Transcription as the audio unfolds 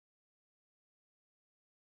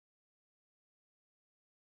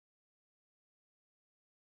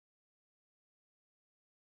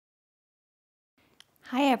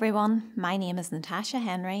Hi everyone, my name is Natasha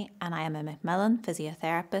Henry and I am a Macmillan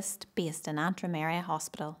physiotherapist based in Antrim Area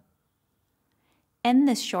Hospital. In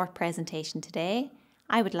this short presentation today,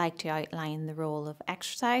 I would like to outline the role of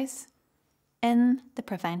exercise in the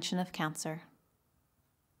prevention of cancer.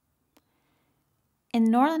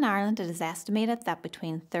 In Northern Ireland, it is estimated that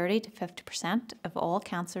between 30 to 50% of all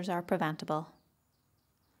cancers are preventable.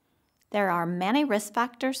 There are many risk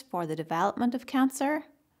factors for the development of cancer,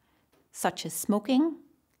 such as smoking,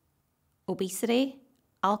 obesity,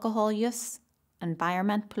 alcohol use,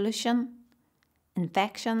 environment pollution,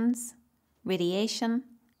 infections, radiation,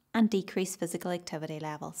 and decreased physical activity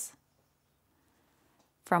levels.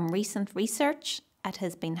 From recent research, it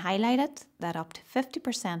has been highlighted that up to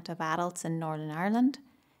 50% of adults in Northern Ireland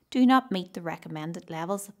do not meet the recommended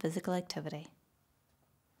levels of physical activity.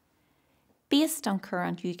 Based on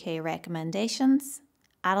current UK recommendations,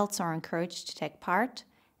 adults are encouraged to take part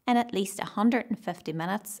in at least 150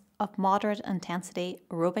 minutes of moderate intensity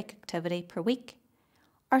aerobic activity per week,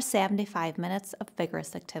 or 75 minutes of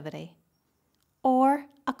vigorous activity, or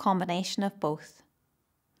a combination of both.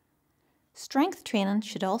 Strength training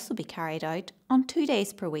should also be carried out on 2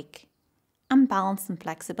 days per week, and balance and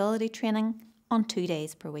flexibility training on 2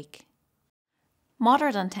 days per week.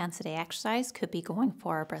 Moderate intensity exercise could be going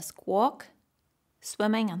for a brisk walk,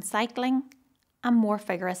 swimming and cycling, and more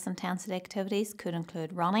vigorous intensity activities could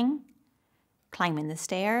include running, climbing the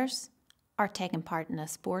stairs, or taking part in a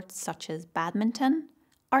sport such as badminton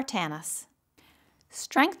or tennis.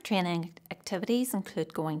 Strength training activities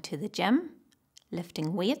include going to the gym,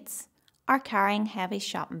 lifting weights, or carrying heavy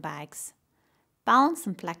shopping bags. Balance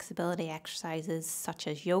and flexibility exercises such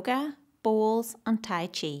as yoga, bowls, and Tai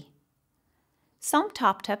Chi. Some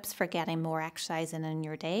top tips for getting more exercise in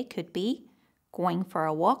your day could be going for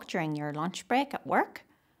a walk during your lunch break at work,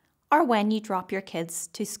 or when you drop your kids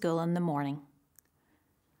to school in the morning.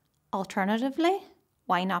 Alternatively,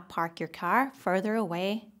 why not park your car further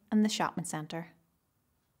away in the shopping centre?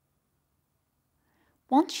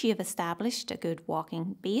 Once you have established a good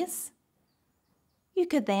walking base, you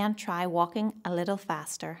could then try walking a little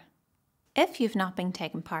faster. If you've not been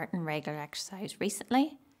taking part in regular exercise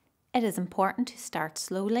recently, it is important to start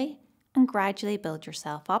slowly and gradually build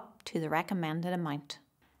yourself up to the recommended amount.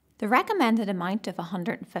 The recommended amount of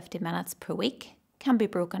 150 minutes per week can be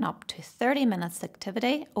broken up to 30 minutes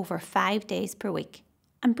activity over 5 days per week,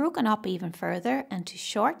 and broken up even further into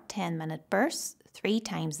short 10-minute bursts 3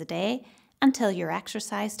 times a day until your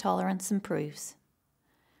exercise tolerance improves.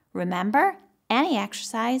 Remember, any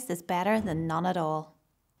exercise is better than none at all.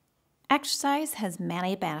 Exercise has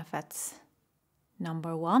many benefits.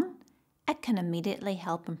 Number 1, it can immediately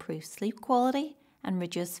help improve sleep quality and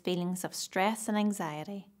reduce feelings of stress and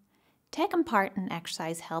anxiety. Taking part in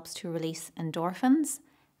exercise helps to release endorphins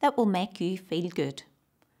that will make you feel good.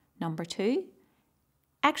 Number 2,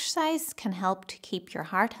 exercise can help to keep your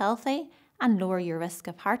heart healthy and lower your risk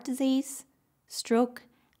of heart disease, stroke,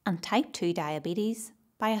 and type 2 diabetes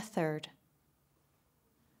by 1/3.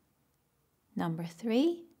 Number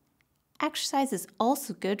 3, exercise is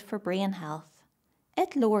also good for brain health.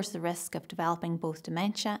 It lowers the risk of developing both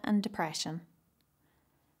dementia and depression.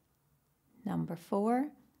 Number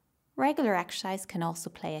 4, regular exercise can also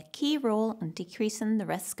play a key role in decreasing the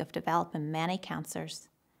risk of developing many cancers.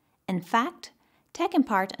 In fact, taking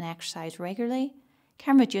part in exercise regularly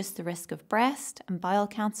can reduce the risk of breast and bowel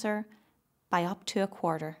cancer by up to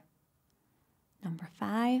 1/4. Number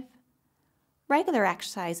 5, regular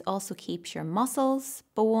exercise also keeps your muscles,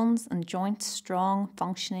 bones, and joints strong,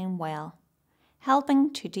 functioning well,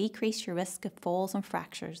 helping to decrease your risk of falls and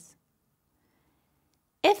fractures.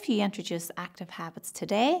 If you introduce active habits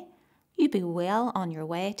today, you'll be well on your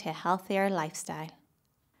way to a healthier lifestyle.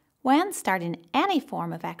 When starting any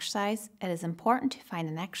form of exercise, it is important to find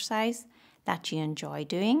an exercise that you enjoy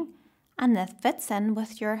doing and that fits in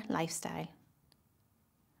with your lifestyle.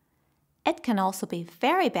 It can also be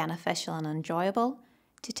very beneficial and enjoyable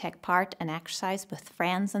to take part in exercise with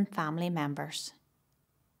friends and family members.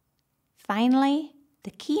 Finally,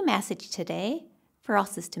 the key message today for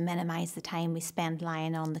us is to minimise the time we spend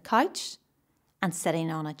lying on the couch and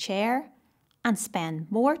sitting on a chair, and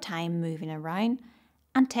spend more time moving around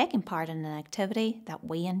and taking part in an activity that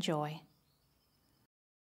we enjoy.